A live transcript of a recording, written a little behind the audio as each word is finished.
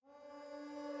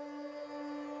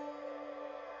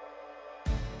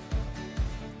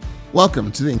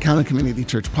Welcome to the Encounter Community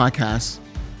Church podcast,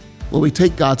 where we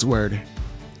take God's Word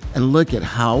and look at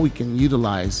how we can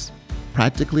utilize,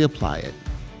 practically apply it,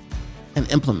 and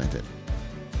implement it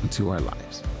into our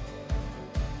lives.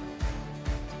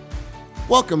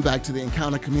 Welcome back to the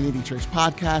Encounter Community Church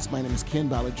podcast. My name is Ken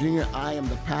Ballard Jr. I am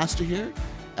the pastor here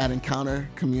at Encounter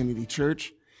Community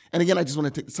Church. And again, I just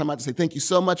want to take this time out to say thank you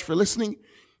so much for listening.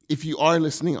 If you are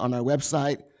listening on our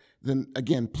website, then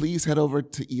again, please head over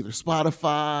to either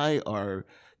Spotify or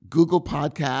Google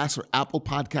Podcasts or Apple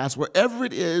Podcasts, wherever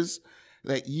it is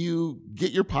that you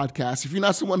get your podcasts. If you're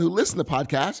not someone who listens to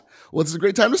podcasts, well, it's a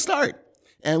great time to start.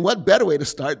 And what better way to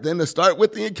start than to start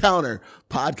with the Encounter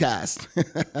podcast?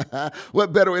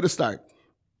 What better way to start?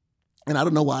 And I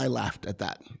don't know why I laughed at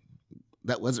that.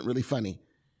 That wasn't really funny,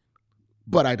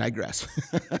 but I digress.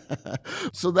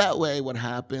 So that way, what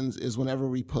happens is whenever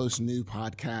we post new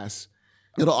podcasts,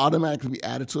 it'll automatically be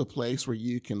added to a place where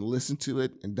you can listen to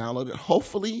it and download it.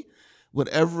 Hopefully,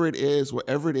 whatever it is,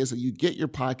 wherever it is that you get your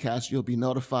podcast, you'll be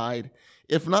notified.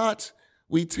 If not,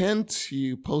 we tend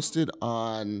to post it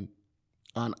on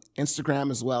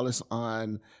Instagram as well as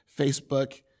on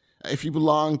Facebook. If you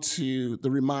belong to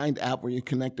the Remind app where you're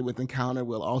connected with Encounter,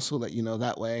 we'll also let you know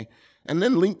that way. And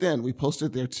then LinkedIn, we post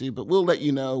it there too, but we'll let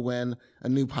you know when a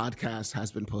new podcast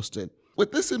has been posted.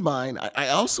 With this in mind, I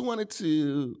also wanted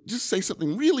to just say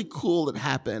something really cool that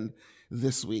happened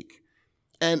this week.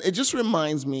 And it just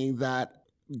reminds me that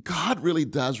God really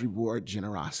does reward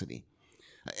generosity.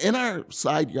 In our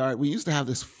side yard, we used to have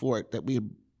this fort that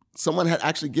someone had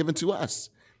actually given to us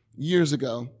years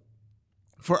ago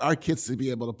for our kids to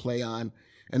be able to play on.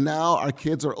 And now our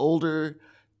kids are older.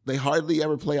 They hardly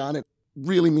ever play on it.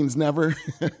 Really means never.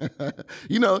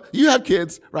 You have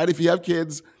kids, right? If you have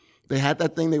kids, they had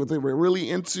that thing they were really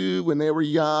into when they were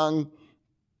young,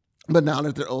 but now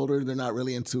that they're older, they're not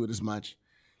really into it as much.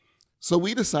 So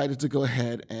we decided to go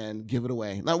ahead and give it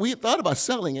away. Now, we had thought about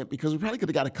selling it because we probably could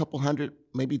have got a couple hundred,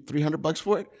 maybe $300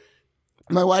 for it.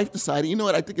 My wife decided, you know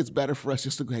what, I think it's better for us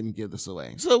just to go ahead and give this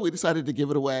away. So we decided to give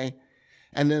it away.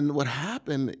 And then what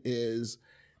happened is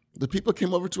the people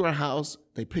came over to our house,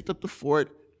 they picked up the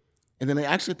fort, and then they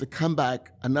actually had to come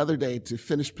back another day to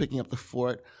finish picking up the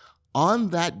fort. On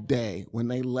that day, when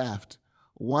they left,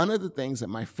 one of the things that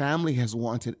my family has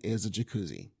wanted is a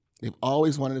jacuzzi. They've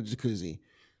always wanted a jacuzzi.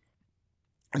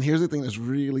 And here's the thing that's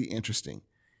really interesting,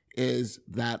 is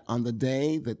that on the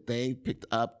day that they picked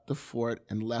up the fort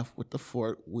and left with the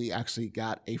fort, we actually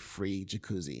got a free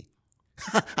jacuzzi.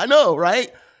 I know, right?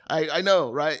 I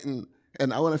know, right?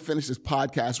 And I want to finish this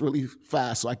podcast really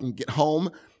fast so I can get home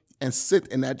and sit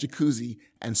in that jacuzzi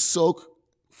and soak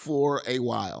for a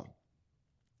while.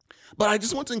 But I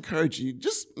just want to encourage you,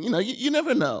 you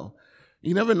never know.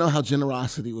 You never know how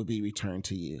generosity will be returned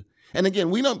to you. And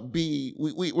again,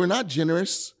 we're not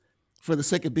generous for the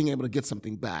sake of being able to get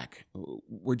something back.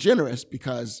 We're generous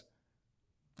because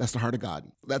that's the heart of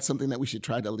God. That's something that we should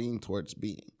try to lean towards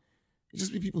being.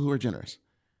 Just be people who are generous.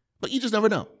 But you just never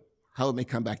know how it may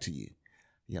come back to you.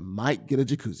 You might get a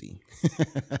jacuzzi.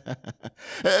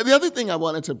 The other thing I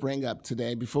wanted to bring up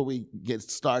today before we get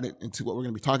started into what we're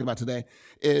going to be talking about today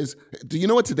is, do you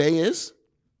know what today is?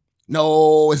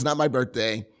 No, it's not my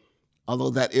birthday, although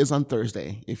that is on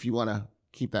Thursday, if you want to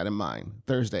keep that in mind.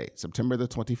 Thursday, September the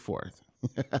 24th.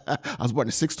 I was born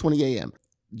at 6:20 a.m.,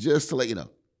 just to let you know.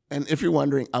 And if you're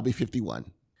wondering, I'll be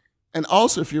 51. And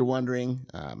also, if you're wondering,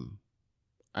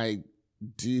 I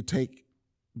do take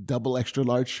double extra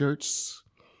large shirts.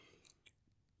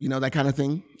 You know, that kind of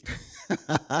thing.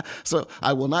 So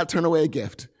I will not turn away a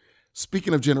gift.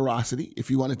 Speaking of generosity, if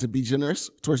you wanted to be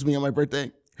generous towards me on my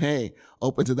birthday, hey,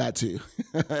 open to that too.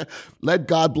 Let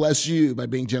God bless you by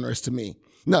being generous to me.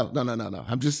 No.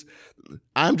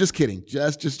 I'm just kidding.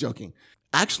 Just joking.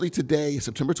 Actually, today is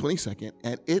September 22nd,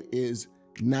 and it is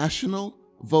National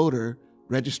Voter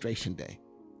Registration Day,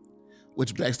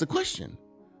 which begs the question,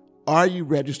 are you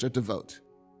registered to vote?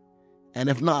 And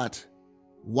if not,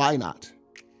 why not?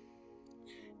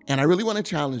 And I really want to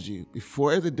challenge you,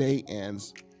 before the day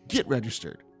ends, get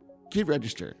registered. Get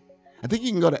registered. I think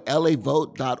you can go to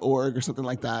lavote.org or something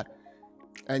like that,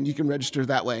 and you can register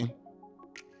that way.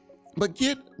 But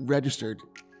get registered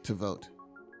to vote.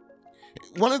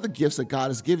 One of the gifts that God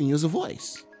has given you is a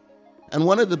voice. And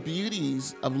one of the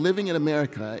beauties of living in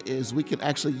America is we can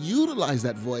actually utilize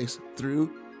that voice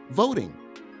through voting.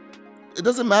 It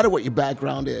doesn't matter what your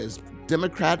background is,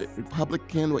 Democrat,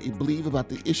 Republican, what you believe about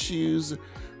the issues.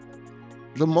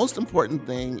 The most important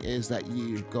thing is that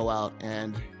you go out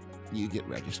and you get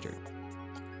registered.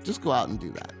 Just go out and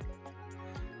do that.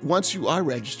 Once you are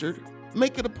registered,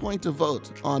 make it a point to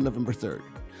vote on November 3rd.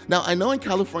 Now, I know in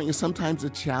California, sometimes the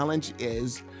challenge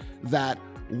is that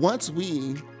once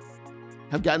we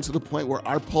have gotten to the point where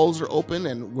our polls are open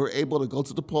and we're able to go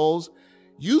to the polls,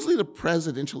 usually the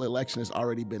presidential election has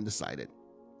already been decided.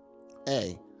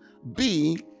 A.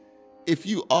 B, if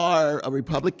you are a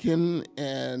Republican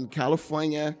in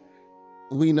California,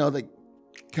 we know that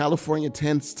California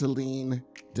tends to lean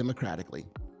democratically.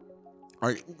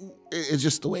 Or it's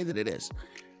just the way that it is.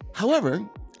 However,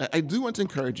 I do want to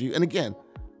encourage you, and again,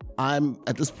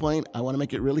 at this point, I want to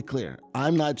make it really clear.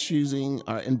 I'm not choosing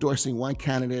or endorsing one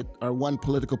candidate or one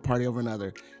political party over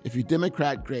another. If you're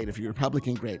Democrat, great. If you're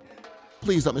Republican, great.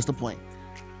 Please don't miss the point.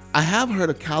 I have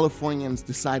heard of Californians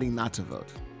deciding not to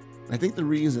vote. I think the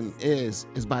reason is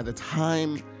by the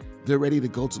time they're ready to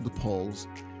go to the polls,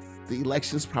 the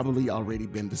election's probably already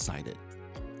been decided.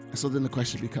 So then the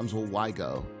question becomes, well, why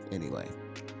go anyway?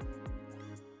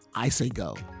 I say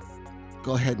go.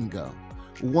 Go ahead and go.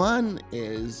 One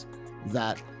is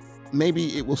that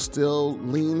maybe it will still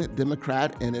lean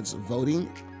Democrat in its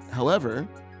voting. However,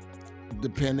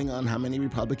 depending on how many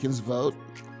Republicans vote,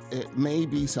 it may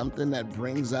be something that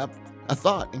brings up a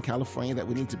thought in California that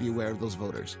we need to be aware of those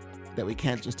voters, that we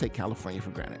can't just take California for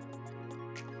granted.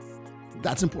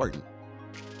 That's important.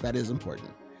 That is important.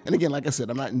 And again, like I said,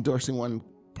 I'm not endorsing one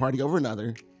party over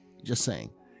another, just saying.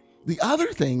 The other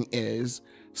thing is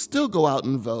still go out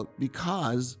and vote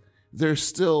because there's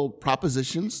still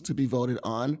propositions to be voted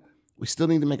on. We still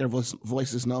need to make our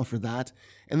voices known for that.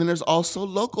 And then there's also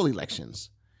local elections.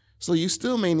 So you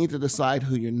still may need to decide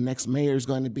who your next mayor is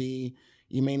going to be.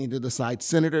 You may need to decide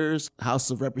senators,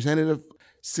 House of Representatives,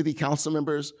 city council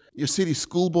members, your city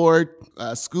school board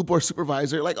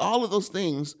supervisor, like all of those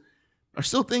things are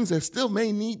still things that still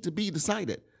may need to be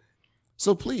decided.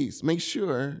 So please make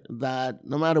sure that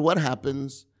no matter what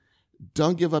happens,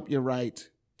 don't give up your right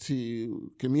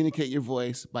to communicate your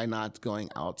voice by not going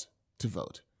out to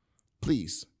vote.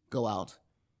 Please go out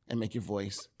and make your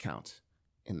voice count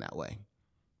in that way.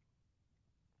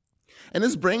 And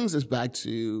this brings us back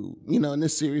to, in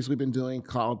this series we've been doing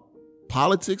called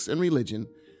Politics and Religion,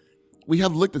 we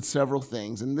have looked at several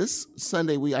things. And this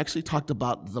Sunday, we actually talked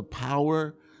about the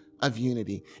power of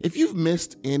unity. If you've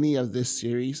missed any of this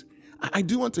series, I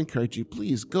do want to encourage you,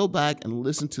 please go back and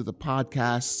listen to the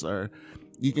podcasts, or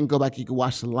you can go back, you can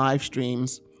watch the live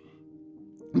streams,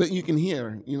 but you can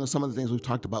hear, some of the things we've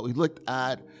talked about. We've looked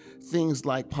at things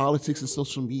like politics and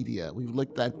social media. We've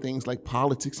looked at things like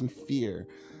politics and fear.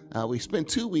 We spent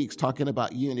 2 weeks talking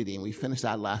about unity, and we finished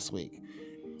that last week.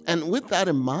 And with that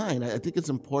in mind, I think it's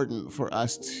important for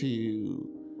us to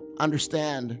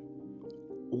understand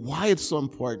why it's so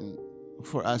important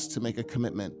for us to make a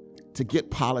commitment to get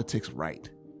politics right.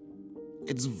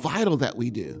 It's vital that we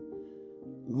do.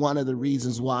 One of the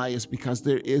reasons why is because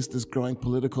there is this growing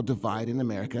political divide in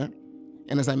America.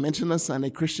 And as I mentioned on Sunday,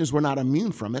 Christians were not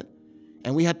immune from it.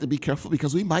 And we have to be careful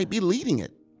because we might be leading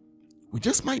it. We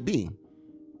just might be.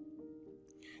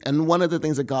 And one of the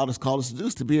things that God has called us to do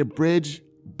is to be a bridge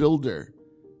builder,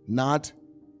 not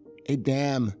a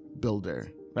dam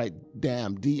builder, right?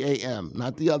 Dam, D-A-M,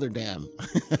 not the other dam.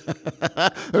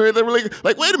 I mean, they're really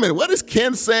like, wait a minute, what is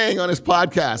Ken saying on his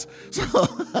podcast? So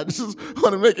I just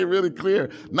want to make it really clear.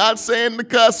 Not saying the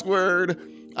cuss word.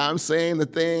 I'm saying the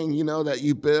thing, that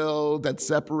you build that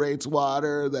separates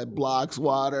water, that blocks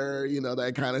water,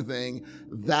 that kind of thing.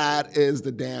 That is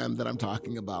the dam that I'm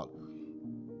talking about.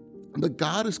 But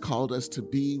God has called us to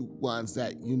be ones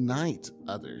that unite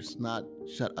others, not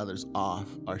shut others off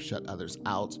or shut others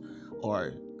out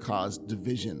or cause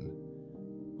division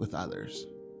with others.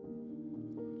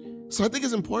 So I think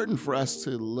it's important for us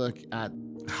to look at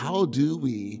how do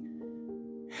we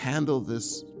handle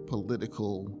this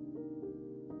political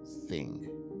thing,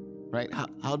 right?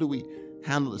 How do we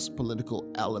handle this political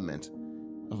element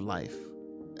of life?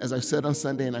 As I've said on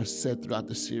Sunday and I've said throughout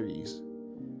the series,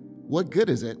 what good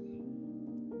is it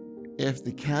if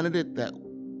the candidate that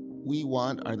we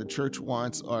want or the church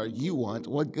wants or you want,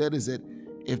 what good is it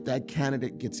if that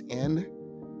candidate gets in,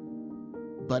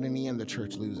 but in the end the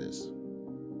church loses?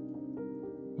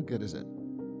 What good is it?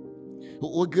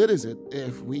 What good is it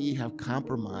if we have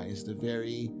compromised the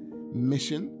very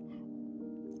mission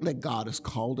that God has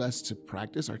called us to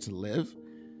practice or to live?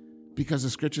 Because the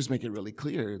scriptures make it really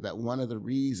clear that one of the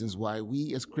reasons why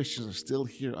we as Christians are still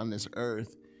here on this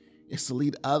earth is to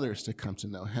lead others to come to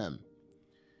know Him.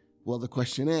 Well, the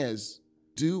question is,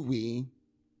 do we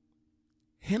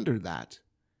hinder that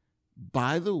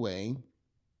by the way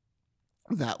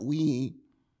that we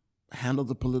handle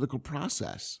the political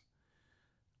process?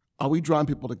 Are we drawing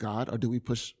people to God, or do we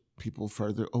push people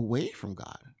further away from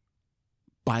God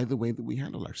by the way that we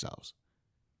handle ourselves?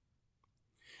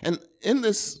 And in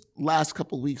this last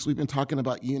couple of weeks, we've been talking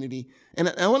about unity.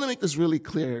 And I want to make this really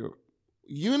clear.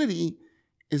 Unity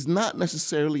is not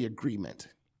necessarily agreement.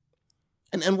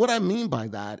 And what I mean by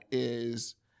that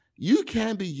is you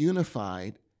can be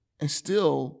unified and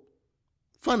still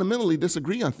fundamentally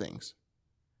disagree on things.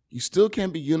 You still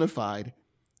can be unified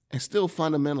and still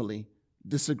fundamentally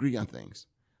disagree on things.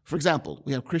 For example,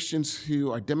 we have Christians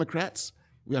who are Democrats.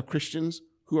 We have Christians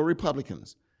who are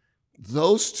Republicans.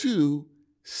 Those two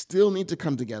still need to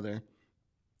come together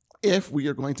if we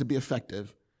are going to be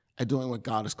effective at doing what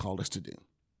God has called us to do.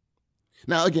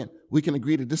 Now, again, we can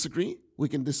agree to disagree. We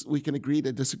can agree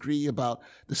to disagree about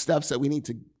the steps that we need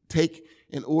to take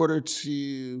in order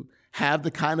to have the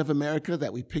kind of America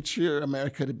that we picture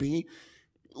America to be.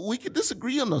 We could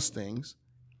disagree on those things,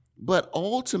 but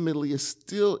ultimately it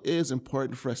still is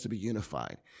important for us to be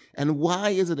unified. And why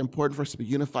is it important for us to be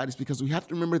unified? It's because we have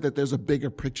to remember that there's a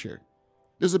bigger picture.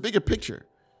 There's a bigger picture.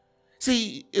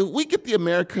 See, if we get the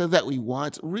America that we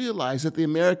want, realize that the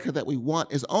America that we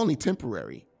want is only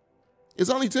temporary. It's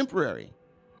only temporary.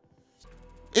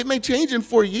 It may change in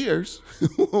 4 years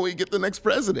when we get the next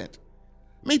president.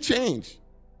 It may change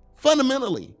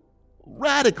fundamentally,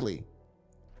 radically.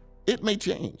 It may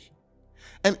change.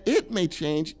 And it may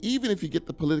change even if you get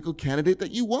the political candidate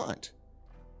that you want.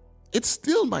 It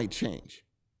still might change.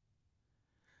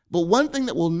 But one thing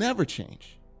that will never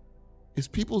change is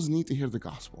people's need to hear the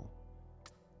gospel.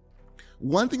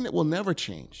 One thing that will never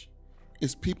change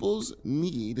is people's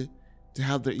need to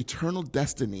have their eternal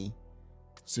destiny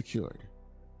secured.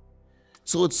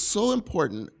 So it's so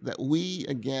important that we,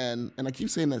 again, and I keep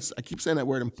saying that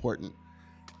word important,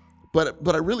 but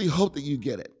I really hope that you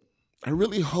get it. I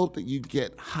really hope that you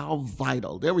get how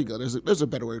vital, there we go, there's a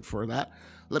better word for that.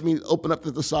 Let me open up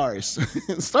the thesaurus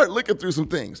and start looking through some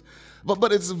things.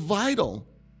 But it's vital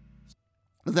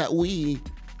that we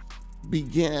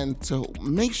begin to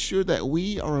make sure that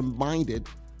we are reminded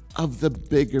of the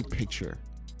bigger picture.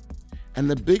 And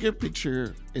the bigger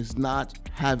picture is not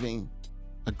having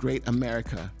a great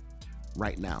America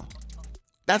right now.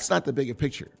 That's not the bigger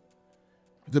picture.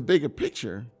 The bigger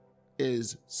picture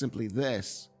is simply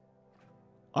this.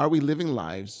 Are we living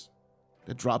lives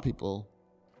that draw people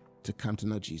to come to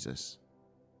know Jesus?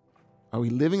 Are we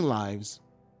living lives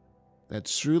that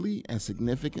truly and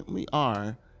significantly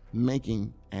are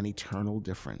making an eternal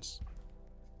difference?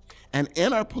 And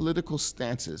in our political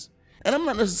stances, and I'm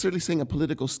not necessarily saying a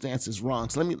political stance is wrong,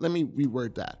 so let me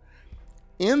reword that.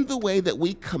 In the way that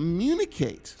we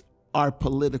communicate our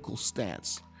political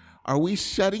stance, are we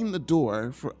shutting the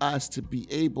door for us to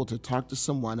be able to talk to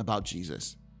someone about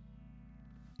Jesus?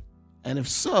 And if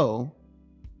so,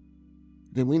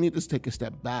 then we need to take a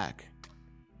step back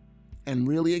and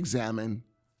really examine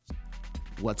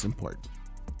what's important,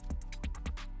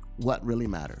 what really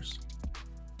matters.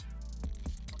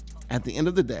 At the end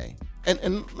of the day, and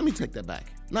let me take that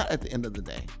back, not at the end of the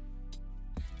day,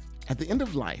 at the end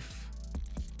of life,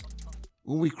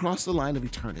 when we cross the line of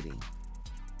eternity,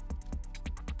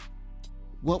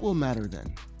 what will matter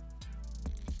then?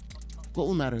 What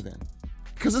will matter then?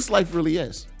 Because this life really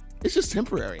is. It's just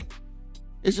temporary.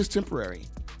 It's just temporary.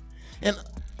 And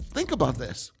think about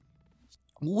this.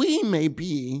 We may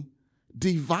be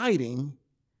dividing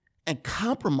and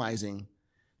compromising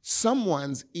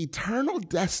someone's eternal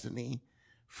destiny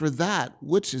for that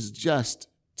which is just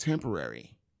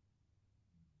temporary.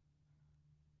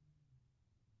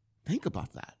 Think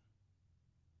about that.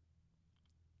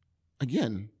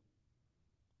 Again,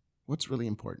 what's really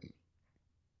important?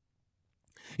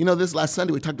 You know, this last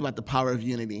Sunday, we talked about the power of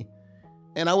unity.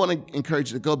 And I want to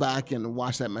encourage you to go back and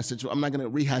watch that message. I'm not going to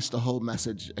rehash the whole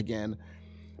message again.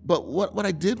 But what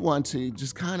I did want to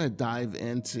just kind of dive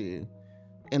into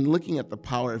in looking at the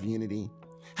power of unity.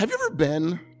 Have you ever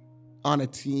been on a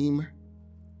team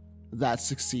that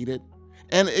succeeded?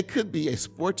 And it could be a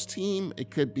sports team.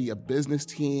 It could be a business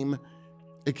team.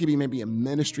 It could be maybe a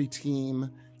ministry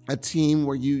team, a team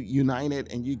where you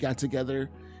united and you got together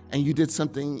and you did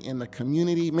something in the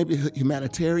community, maybe a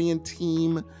humanitarian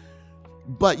team,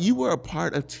 but you were a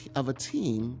part of a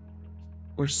team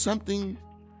where something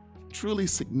truly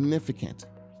significant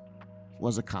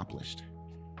was accomplished.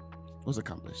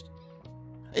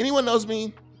 Anyone knows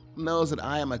me knows that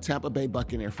I am a Tampa Bay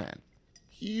Buccaneer fan.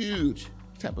 Huge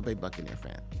Tampa Bay Buccaneer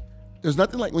fan. There's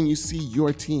nothing like when you see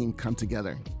your team come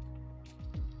together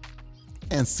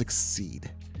and succeed.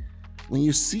 When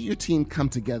you see your team come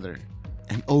together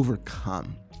and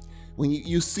overcome. When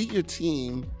you see your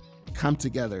team come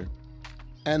together,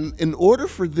 and in order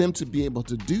for them to be able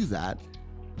to do that,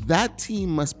 that team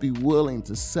must be willing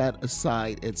to set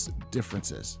aside its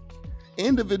differences.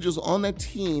 individuals on that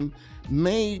team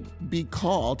may be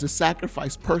called to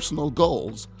sacrifice personal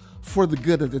goals for the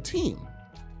good of the team.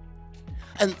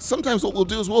 And sometimes what we'll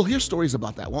do is we'll hear stories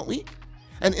about that, won't we?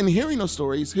 And in hearing those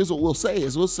stories, here's what we'll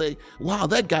say, wow,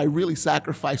 that guy really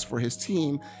sacrificed for his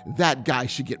team. That guy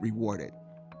should get rewarded.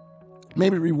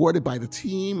 Maybe rewarded by the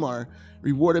team or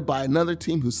rewarded by another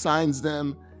team who signs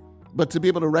them, but to be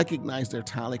able to recognize their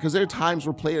talent, because there are times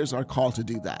where players are called to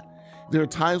do that. There are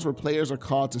times where players are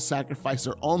called to sacrifice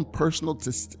their own personal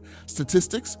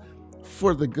statistics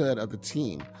for the good of the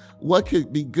team. What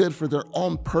could be good for their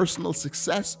own personal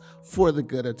success for the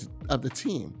good of the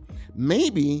team?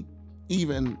 Maybe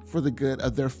even for the good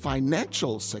of their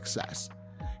financial success.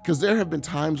 Because there have been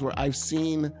times where I've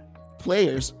seen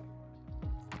players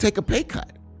take a pay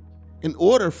cut in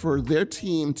order for their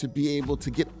team to be able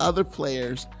to get other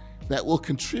players that will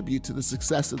contribute to the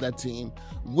success of that team,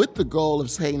 with the goal of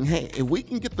saying, hey, if we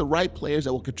can get the right players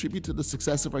that will contribute to the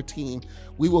success of our team,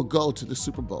 we will go to the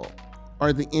Super Bowl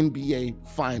or the NBA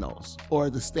Finals or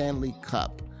the Stanley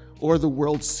Cup or the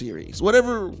World Series,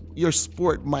 whatever your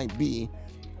sport might be.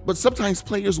 But sometimes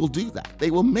players will do that.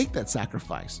 They will make that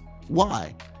sacrifice.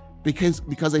 Why? Because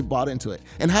they bought into it.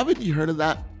 And haven't you heard of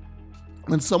that?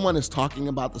 When someone is talking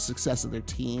about the success of their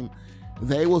team,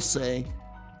 they will say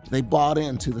they bought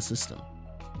into the system.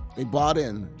 They bought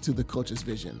into the coach's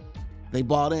vision. They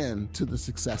bought into the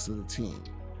success of the team.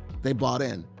 They bought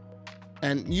in.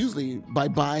 And usually by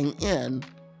buying in,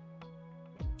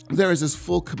 there is this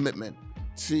full commitment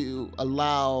to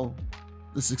allow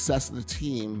the success of the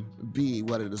team be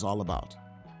what it is all about.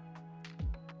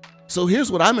 So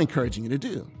here's what I'm encouraging you to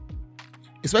do,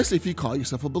 especially if you call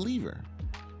yourself a believer,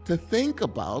 to think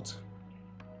about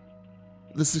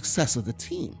the success of the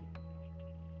team.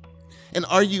 And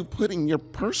are you putting your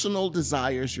personal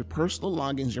desires, your personal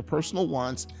longings, your personal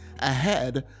wants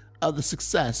ahead of the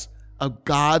success of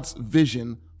God's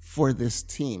vision for this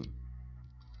team?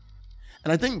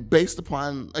 And I think based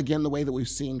upon, again, the way that we've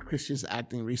seen Christians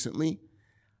acting recently,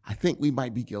 I think we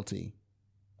might be guilty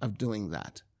of doing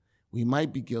that. We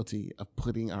might be guilty of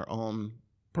putting our own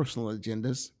personal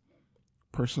agendas,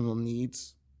 personal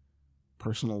needs,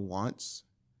 personal wants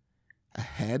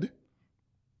ahead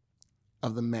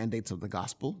of the mandates of the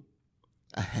gospel,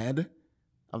 ahead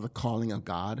of the calling of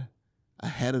God,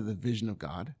 ahead of the vision of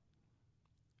God.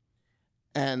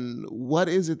 And what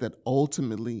is it that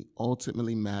ultimately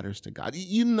matters to God?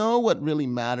 You know what really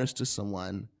matters to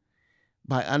someone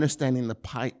by understanding the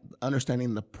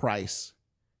price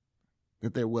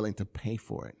that they're willing to pay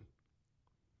for it.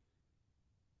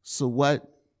 So what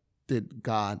did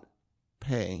God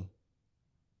pay,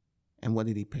 and what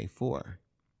did he pay for?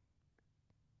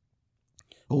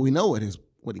 Well, we know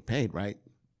what he paid, right?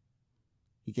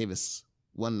 He gave his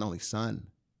one and only son.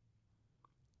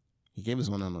 He gave his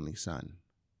one and only son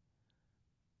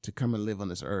to come and live on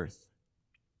this earth,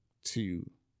 to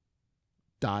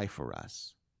die for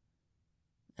us,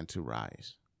 and to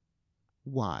rise.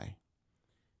 Why?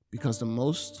 Because the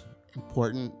most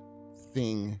important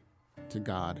thing to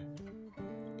God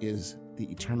is the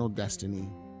eternal destiny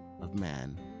of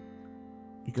man.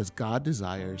 Because God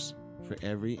desires for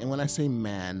every, and when I say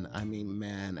man, I mean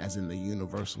man as in the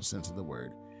universal sense of the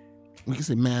word. We can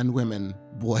say man, women,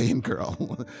 boy, and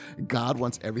girl. God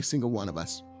wants every single one of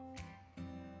us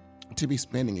to be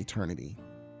spending eternity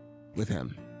with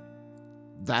him.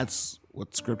 That's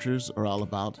what scriptures are all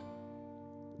about.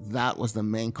 That was the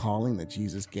main calling that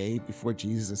Jesus gave before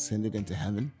Jesus ascended into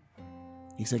heaven.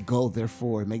 He said, go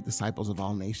therefore and make disciples of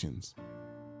all nations,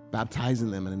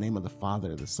 baptizing them in the name of the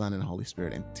Father, the Son, and the Holy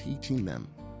Spirit, and teaching them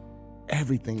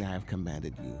everything I have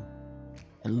commanded you.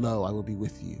 And lo, I will be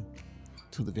with you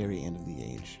till the very end of the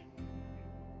age.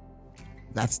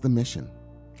 That's the mission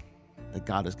that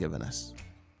God has given us.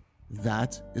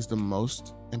 That is the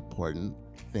most important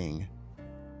thing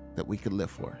that we could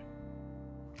live for.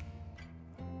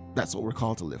 That's what we're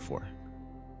called to live for.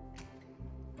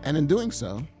 And in doing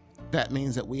so, that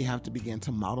means that we have to begin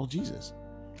to model Jesus.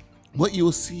 What you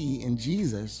will see in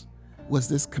Jesus was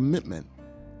this commitment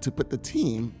to put the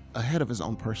team ahead of his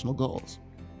own personal goals.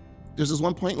 There's this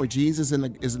one point where Jesus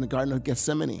is in the Garden of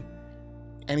Gethsemane,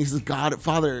 and he says, God,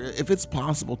 Father, if it's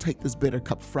possible, take this bitter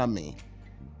cup from me.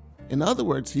 In other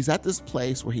words, he's at this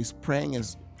place where he's praying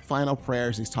his final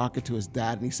prayers. He's talking to his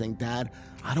dad, and he's saying, Dad,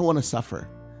 I don't want to suffer.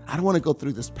 I don't want to go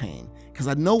through this pain because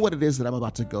I know what it is that I'm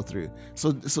about to go through.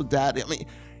 So Dad, I mean,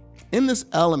 in this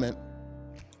element,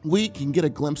 we can get a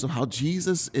glimpse of how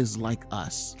Jesus is like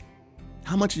us,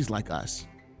 how much he's like us.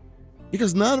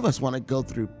 Because none of us want to go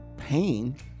through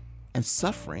pain and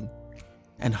suffering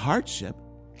and hardship.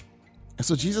 And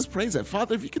so Jesus prays that,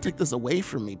 Father, if you could take this away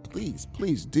from me, please,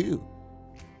 please do.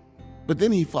 But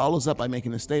then he follows up by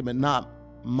making a statement, not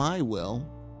my will.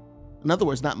 In other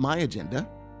words, not my agenda,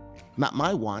 not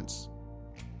my wants,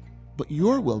 but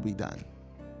your will be done.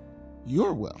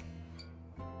 Your will.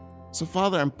 So,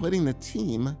 Father, I'm putting the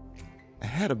team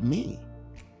ahead of me.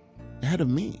 Ahead of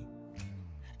me.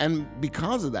 And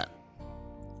because of that,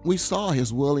 we saw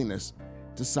his willingness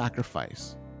to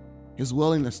sacrifice, his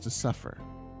willingness to suffer,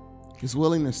 his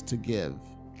willingness to give,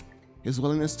 his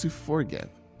willingness to forgive.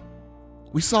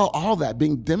 We saw all that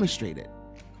being demonstrated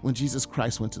when Jesus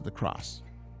Christ went to the cross.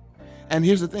 And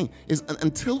here's the thing, is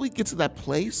until we get to that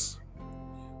place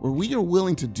where we are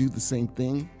willing to do the same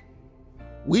thing,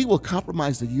 we will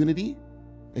compromise the unity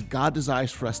that God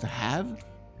desires for us to have.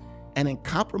 And in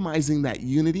compromising that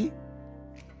unity,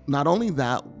 not only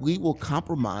that, we will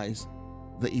compromise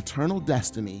the eternal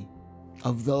destiny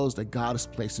of those that God has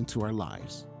placed into our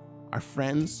lives. Our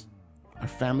friends, our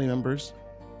family members,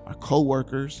 our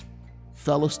co-workers,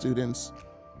 fellow students,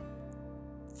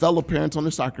 fellow parents on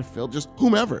the soccer field, just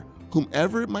whomever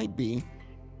it might be.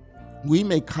 We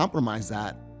may compromise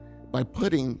that by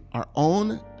putting our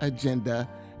own agenda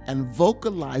and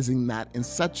vocalizing that in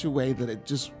such a way that it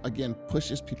just, again,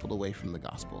 pushes people away from the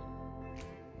gospel.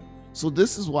 So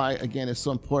this is why, again, it's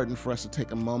so important for us to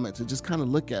take a moment to just kind of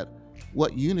look at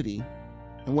what unity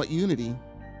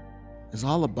is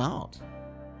all about.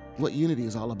 What unity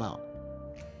is all about.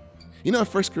 You know, in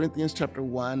 1 Corinthians chapter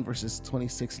 1, verses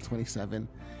 26 and 27,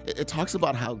 it talks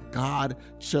about how God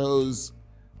chose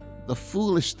the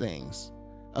foolish things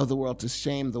of the world to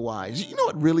shame the wise. You know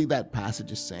what really that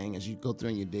passage is saying as you go through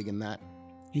and you dig in that?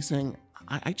 He's saying,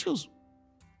 I chose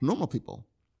normal people.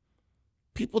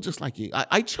 People just like you.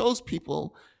 I chose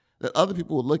people that other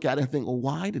people would look at and think, well,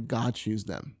 why did God choose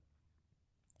them?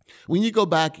 When you go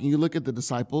back and you look at the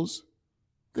disciples,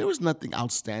 there was nothing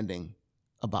outstanding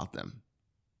about them.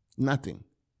 Nothing.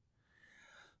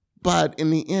 But in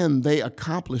the end, they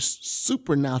accomplished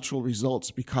supernatural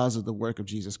results because of the work of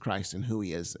Jesus Christ and who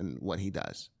he is and what he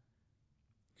does.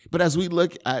 But as we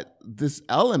look at this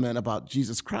element about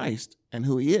Jesus Christ and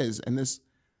who he is and this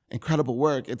incredible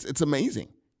work, it's amazing.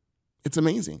 It's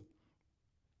amazing.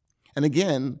 And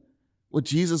again, what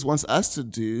Jesus wants us to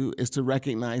do is to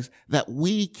recognize that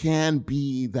we can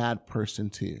be that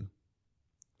person too.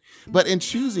 But in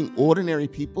choosing ordinary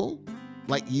people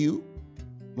like you,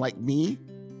 like me,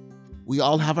 we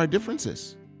all have our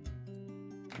differences.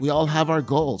 We all have our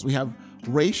goals. We have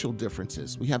racial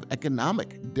differences. We have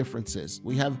economic differences.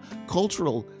 We have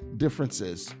cultural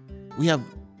differences. We have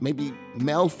maybe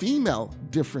male-female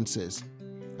differences.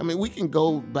 I mean, we can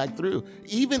go back through.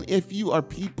 Even if you are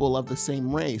people of the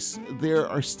same race, there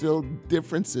are still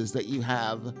differences that you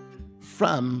have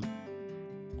from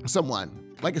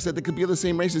someone. Like I said, that could be of the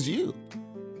same race as you.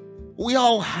 We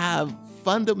all have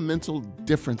fundamental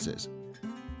differences.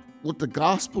 What the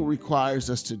gospel requires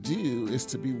us to do is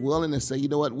to be willing to say, you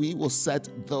know what, we will set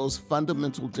those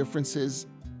fundamental differences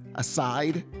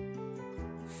aside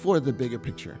for the bigger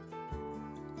picture.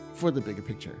 For the bigger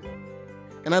picture.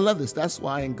 And I love this. That's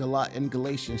why in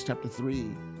Galatians chapter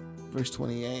 3, verse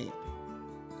 28,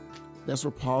 that's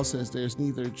where Paul says there's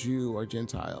neither Jew or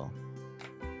Gentile,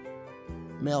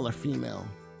 male or female,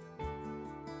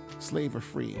 slave or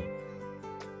free.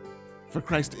 For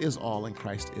Christ is all and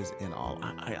Christ is in all.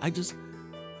 I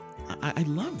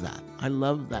love that. I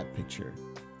love that picture.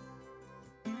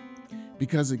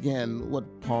 Because again,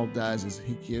 what Paul does is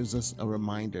he gives us a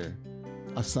reminder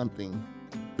of something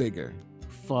bigger,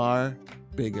 far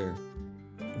bigger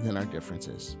than our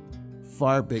differences,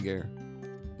 far bigger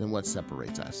than what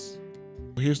separates us.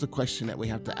 Here's the question that we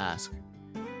have to ask.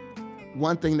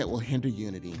 One thing that will hinder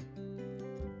unity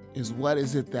is, what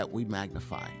is it that we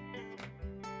magnify?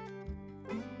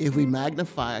 If we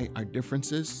magnify our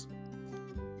differences,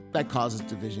 that causes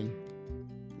division,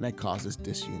 that causes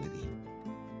disunity.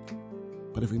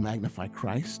 But if we magnify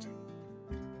Christ,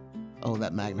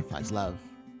 that magnifies love,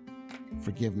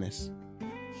 forgiveness,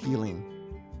 healing,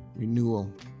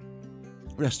 renewal,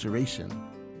 restoration,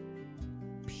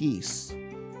 peace,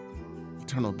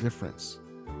 eternal difference,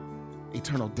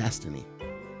 eternal destiny.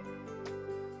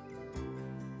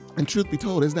 And truth be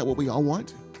told, isn't that what we all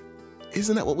want?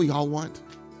 Isn't that what we all want?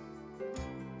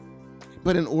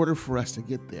 But in order for us to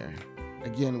get there,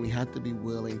 again, we have to be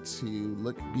willing to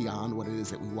look beyond what it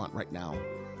is that we want right now.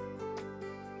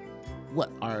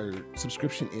 What our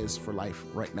subscription is for life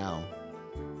right now.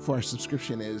 For our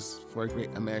subscription is for a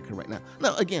great America right now.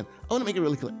 Now, again, I want to make it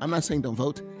really clear. I'm not saying don't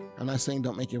vote. I'm not saying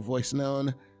don't make your voice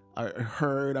known or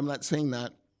heard. I'm not saying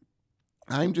that.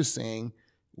 I'm just saying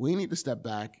we need to step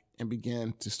back and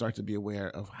begin to start to be aware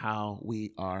of how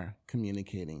we are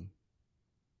communicating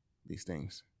these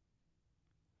things.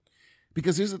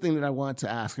 Because here's the thing that I want to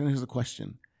ask, and here's the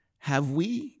question. Have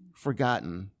we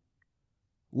forgotten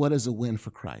what is a win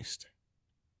for Christ?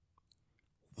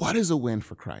 What is a win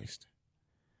for Christ?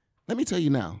 Let me tell you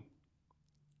now,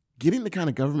 getting the kind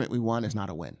of government we want is not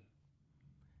a win.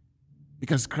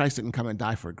 Because Christ didn't come and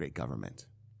die for a great government.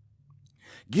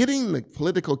 Getting the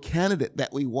political candidate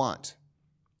that we want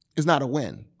is not a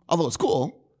win. Although it's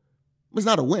cool, but it's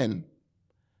not a win.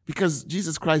 Because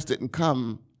Jesus Christ didn't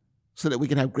come so that we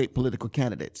can have great political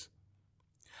candidates.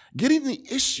 Getting the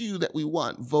issue that we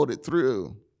want voted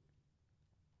through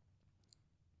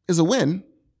is a win,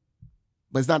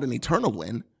 but it's not an eternal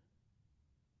win.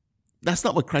 That's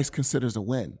not what Christ considers a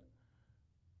win.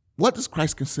 What does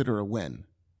Christ consider a win?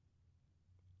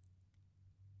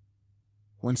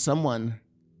 When someone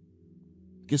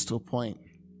gets to a point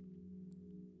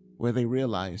where they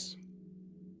realize,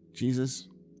 Jesus,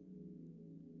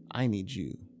 I need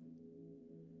you.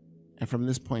 And from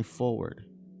this point forward,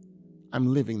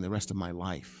 I'm living the rest of my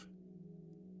life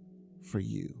for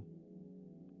you.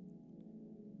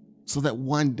 So that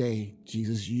one day,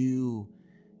 Jesus, you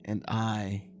and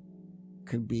I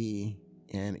could be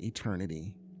in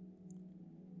eternity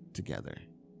together.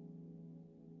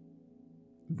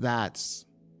 That's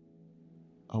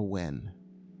a win.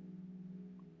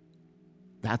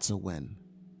 That's a win.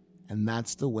 And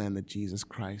that's the win that Jesus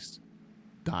Christ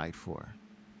died for.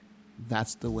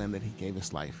 That's the win that he gave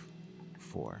his life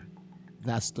for.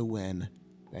 That's the win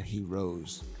that he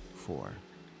rose for.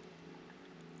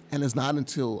 And it's not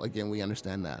until, again, we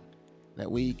understand that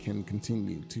we can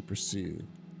continue to pursue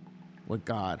what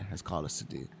God has called us to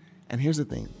do. And here's the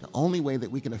thing, the only way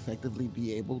that we can effectively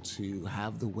be able to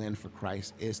have the win for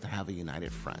Christ is to have a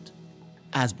united front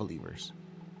as believers.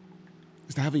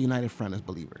 Is to have a united front as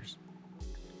believers.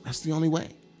 That's the only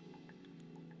way.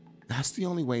 That's the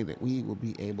only way that we will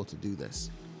be able to do this,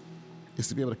 is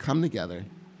to be able to come together.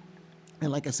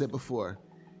 And like I said before,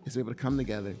 is to be able to come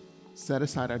together, set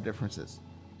aside our differences,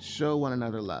 show one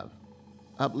another love,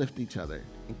 uplift each other,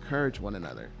 encourage one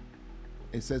another.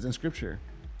 It says in Scripture,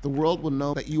 the world will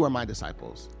know that you are my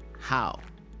disciples. How?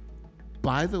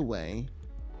 By the way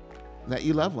that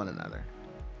you love one another.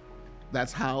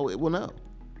 That's how it will know.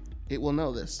 It will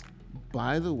know this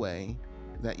by the way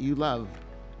that you love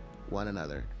one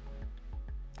another.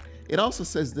 It also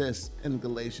says this in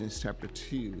Galatians chapter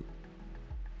 2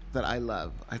 that I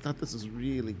love. I thought this was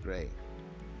really great.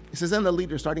 It says, and the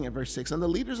leaders, starting at verse 6, and the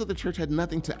leaders of the church had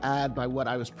nothing to add by what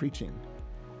I was preaching.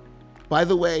 By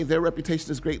the way, their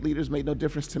reputation as great leaders made no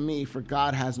difference to me, for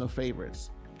God has no favorites.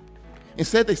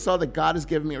 Instead, they saw that God has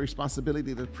given me a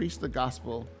responsibility to preach the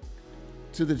gospel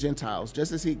to the Gentiles,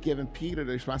 just as he'd given Peter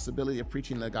the responsibility of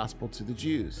preaching the gospel to the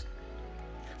Jews.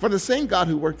 For the same God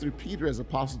who worked through Peter as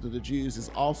apostle to the Jews is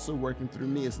also working through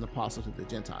me as an apostle to the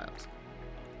Gentiles.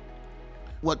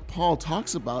 What Paul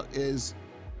talks about is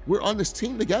we're on this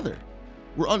team together.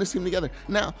 We're on this team together.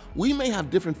 Now, we may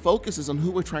have different focuses on who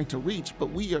we're trying to reach,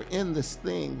 but we are in this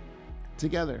thing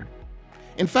together.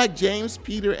 In fact, James,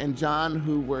 Peter, and John,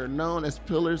 who were known as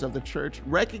pillars of the church,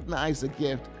 recognized the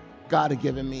gift God had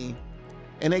given me,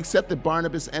 and they accepted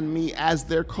Barnabas and me as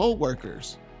their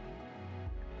co-workers.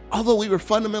 Although we were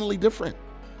fundamentally different.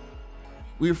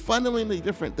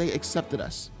 They accepted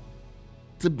us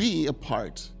to be a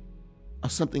part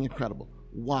of something incredible.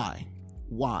 Why?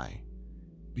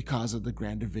 Because of the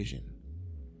grander vision.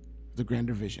 The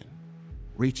grander vision.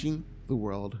 Reaching the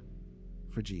world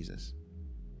for Jesus.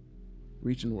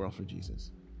 Reaching the world for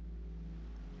Jesus.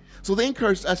 So they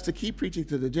encouraged us to keep preaching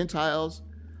to the Gentiles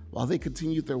while they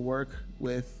continued their work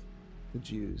with the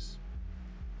Jews.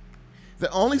 The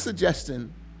only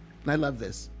suggestion, and I love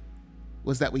this,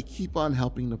 was that we keep on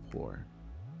helping the poor,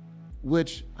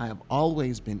 which I have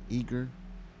always been eager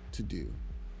to do.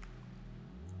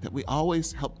 That we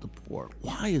always help the poor.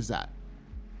 Why is that?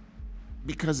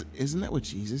 Because isn't that what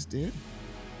Jesus did?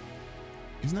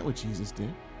 Isn't that what Jesus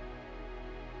did?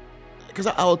 Because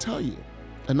I will tell you,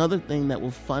 another thing that will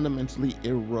fundamentally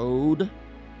erode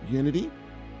unity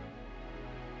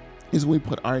is when we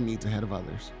put our needs ahead of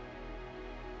others.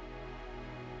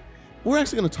 We're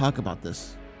actually going to talk about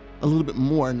this a little bit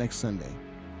more next Sunday.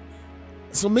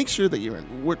 So make sure that you're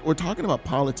in. We're talking about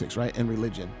politics, right, and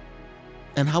religion,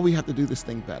 and how we have to do this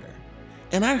thing better.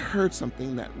 And I heard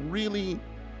something that really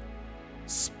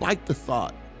sparked a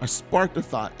thought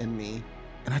in me.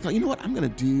 And I thought, you know what? I'm going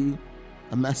to do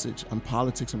a message on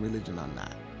politics and religion on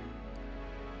that.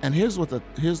 And here's what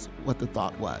the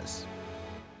thought was.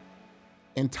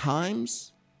 In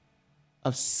times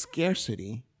of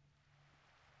scarcity,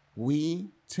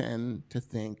 we tend to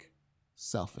think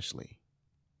selfishly.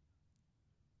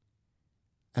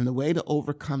 And the way to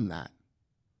overcome that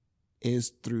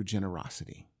is through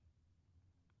generosity.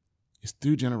 It's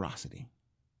through generosity.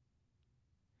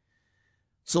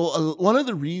 So one of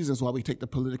the reasons why we take the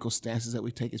political stances that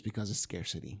we take is because of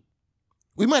scarcity.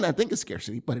 We might not think it's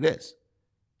scarcity, but it is.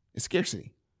 It's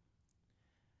scarcity.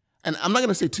 And I'm not going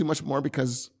to say too much more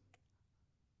because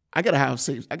I gotta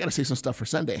say some stuff for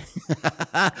Sunday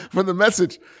for the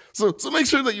message. So make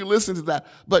sure that you listen to that.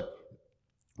 But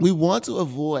we want to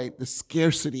avoid the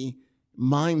scarcity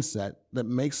mindset that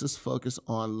makes us focus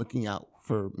on looking out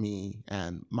for me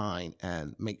and mine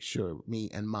and make sure me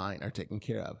and mine are taken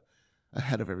care of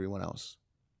ahead of everyone else.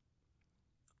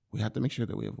 We have to make sure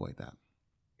that we avoid that.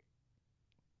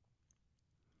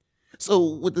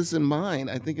 So with this in mind,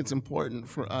 I think it's important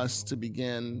for us to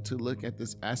begin to look at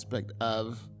this aspect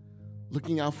of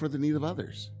looking out for the need of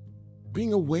others,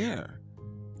 being aware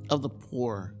of the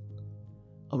poor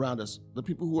around us, the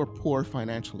people who are poor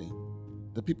financially,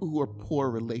 the people who are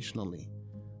poor relationally,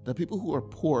 the people who are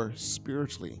poor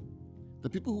spiritually, the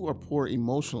people who are poor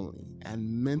emotionally and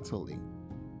mentally,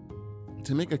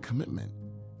 to make a commitment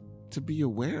to be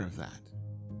aware of that.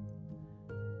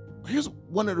 Here's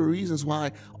one of the reasons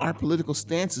why our political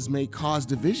stances may cause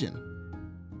division.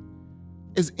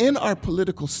 Is in our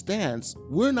political stance,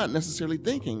 we're not necessarily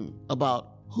thinking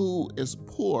about who is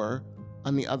poor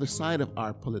on the other side of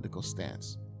our political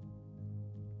stance.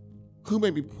 Who may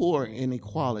be poor in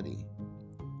equality?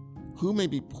 Who may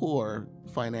be poor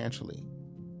financially?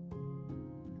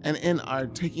 And in our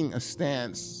taking a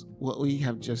stance, what we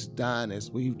have just done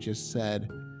is we've just said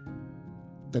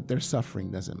that their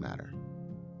suffering doesn't matter.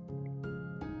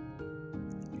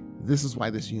 This is why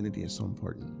this unity is so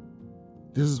important.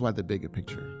 This is why the bigger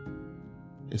picture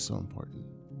is so important.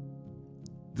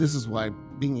 This is why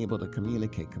being able to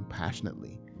communicate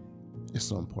compassionately is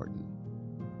so important.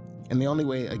 And the only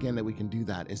way, again, that we can do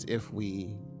that is if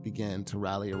we begin to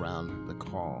rally around the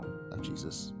call of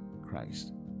Jesus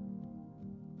Christ.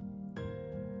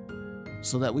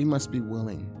 So that we must be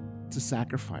willing to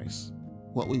sacrifice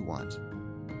what we want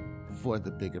for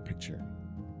the bigger picture.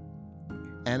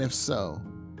 And if so,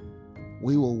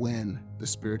 we will win the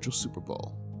spiritual Super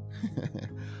Bowl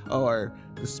or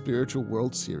the spiritual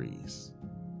World Series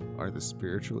or the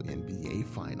spiritual NBA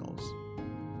Finals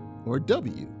or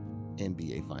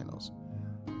WNBA Finals.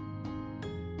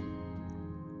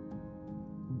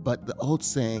 But the old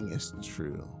saying is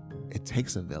true. It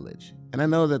takes a village. And I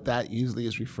know that usually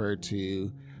is referred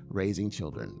to raising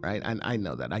children, right? I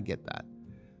know that. I get that.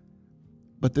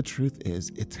 But the truth is,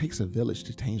 it takes a village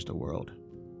to change the world.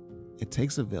 It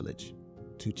takes a village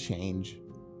to change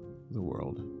the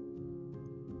world.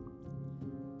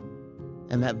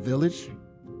 And that village,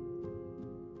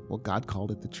 well, God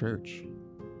called it the church.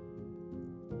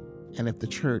 And if the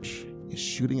church is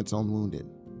shooting its own wounded,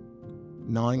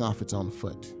 gnawing off its own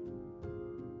foot,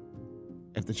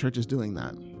 if the church is doing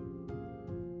that,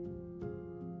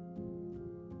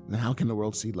 then how can the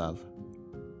world see love?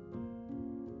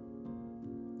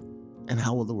 And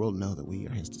how will the world know that we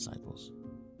are his disciples?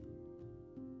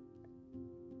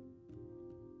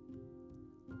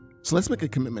 So let's make a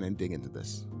commitment and dig into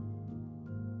this.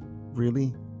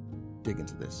 Really dig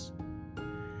into this.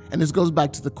 And this goes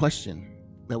back to the question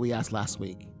that we asked last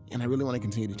week. And I really want to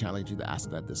continue to challenge you to ask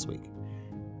that this week.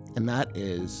 And that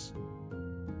is,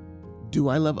 do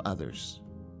I love others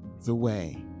the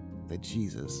way that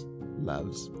Jesus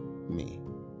loves me?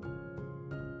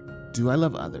 Do I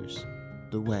love others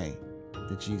the way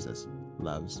that Jesus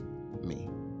loves me?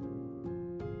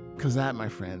 Because that, my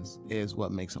friends, is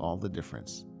what makes all the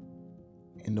difference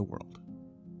in the world.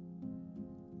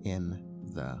 In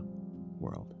the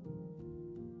world.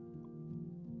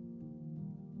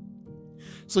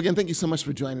 So again, thank you so much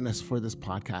for joining us for this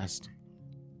podcast.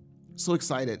 So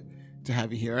excited to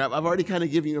have you here. I've already kind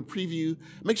of given you a preview.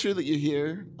 Make sure that you're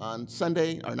here on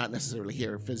Sunday, or not necessarily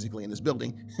here physically in this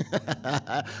building,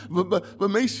 but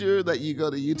make sure that you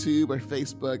go to YouTube or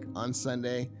Facebook on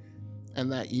Sunday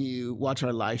and that you watch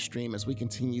our live stream as we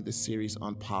continue this series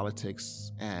on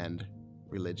politics and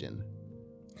religion.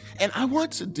 And I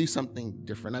want to do something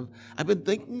different. I've been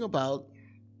thinking about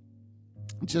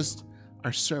just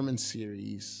our sermon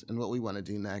series and what we want to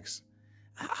do next.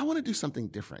 I want to do something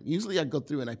different. Usually I go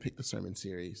through and I pick the sermon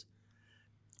series.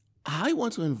 I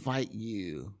want to invite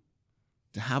you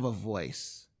to have a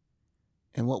voice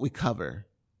in what we cover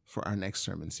for our next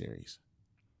sermon series.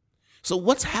 So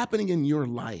what's happening in your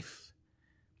life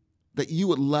that you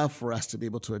would love for us to be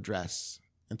able to address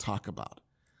and talk about?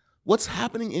 What's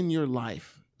happening in your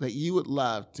life that you would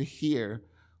love to hear?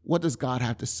 What does God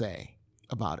have to say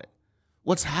about it?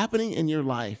 What's happening in your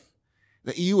life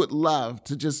that you would love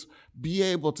to just be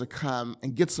able to come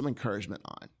and get some encouragement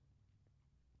on?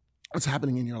 what's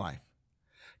happening in your life.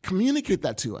 Communicate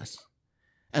that to us.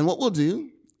 And what we'll do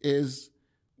is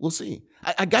we'll see.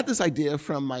 I got this idea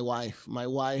from my wife. My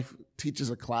wife teaches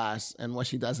a class, and what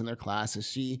she does in her class is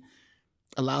she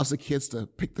allows the kids to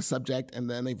pick the subject, and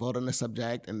then they vote on the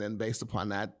subject, and then based upon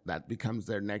that, that becomes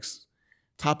their next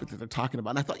topic that they're talking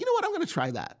about. And I thought, you know what, I'm going to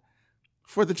try that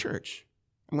for the church.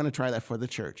 I'm going to try that for the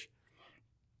church.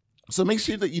 So make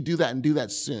sure that you do that and do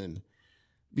that soon,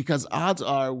 because odds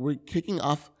are we're kicking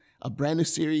off a brand new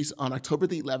series on October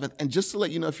the 11th. And just to let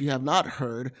you know, if you have not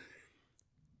heard,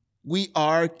 we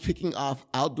are kicking off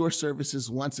outdoor services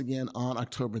once again on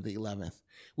October the 11th.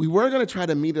 We were going to try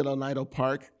to meet at Oneida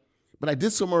Park, but I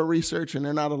did some more research and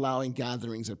they're not allowing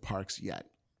gatherings at parks yet.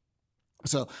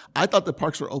 So I thought the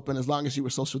parks were open as long as you were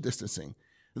social distancing.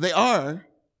 They are,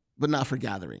 but not for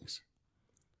gatherings.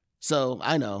 So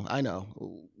I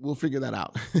know. We'll figure that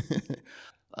out.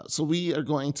 So we are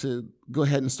going to go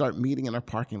ahead and start meeting in our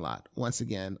parking lot once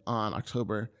again on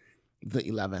October the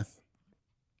 11th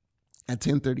at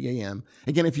 10:30 a.m.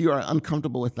 Again, if you are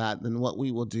uncomfortable with that, then what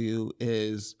we will do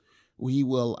is we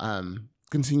will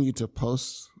continue to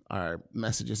post our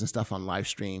messages and stuff on live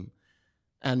stream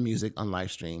and music on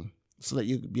live stream so that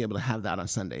you'll be able to have that on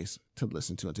Sundays to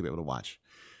listen to and to be able to watch.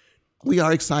 We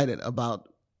are excited about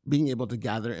being able to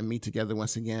gather and meet together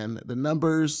once again. The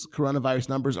coronavirus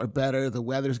numbers are better. The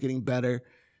weather's getting better.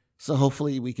 So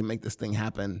hopefully we can make this thing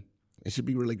happen. It should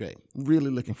be really great. Really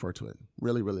looking forward to it.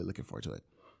 Really, really looking forward to it.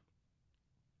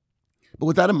 But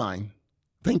with that in mind,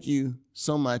 thank you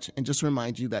so much. And just to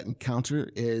remind you that Encounter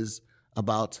is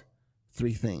about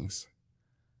 3 things.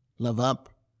 Love up.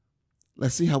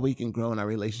 Let's see how we can grow in our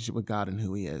relationship with God and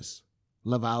who He is.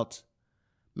 Love out.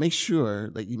 Make sure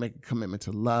that you make a commitment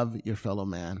to love your fellow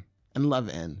man, and love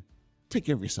in. Take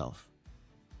care of yourself.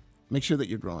 Make sure that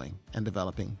you're growing and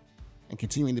developing and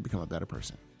continuing to become a better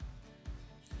person.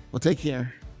 Well, take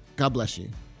care. God bless you.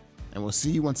 And we'll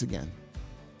see you once again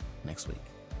next week.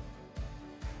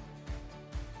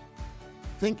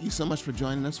 Thank you so much for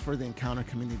joining us for the Encounter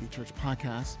Community Church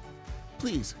podcast.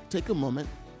 Please take a moment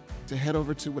to head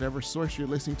over to whatever source you're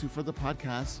listening to for the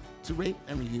podcast to rate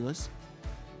and review us.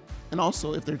 And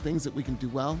also, if there are things that we can do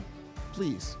well,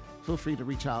 please feel free to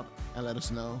reach out and let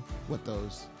us know what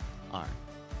those are.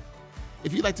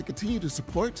 If you'd like to continue to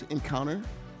support Encounter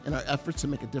and our efforts to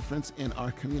make a difference in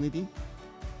our community,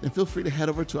 then feel free to head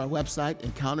over to our website,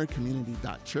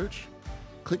 encountercommunity.church.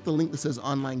 Click the link that says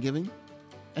online giving,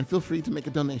 and feel free to make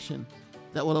a donation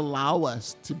that will allow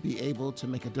us to be able to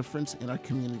make a difference in our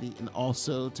community and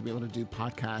also to be able to do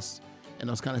podcasts and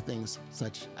those kind of things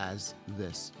such as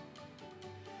this.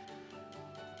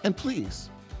 And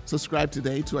please subscribe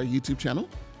today to our YouTube channel.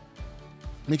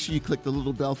 Make sure you click the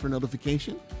little bell for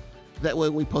notification. That way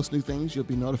when we post new things, you'll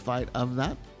be notified of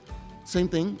that. Same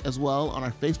thing as well on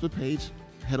our Facebook page.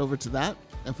 Head over to that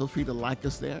and feel free to like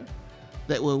us there.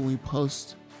 That way when we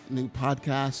post new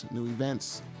podcasts, new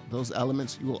events, those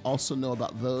elements, you will also know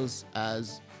about those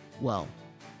as well.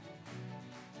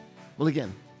 Well,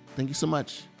 again, thank you so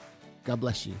much. God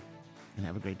bless you and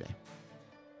have a great day.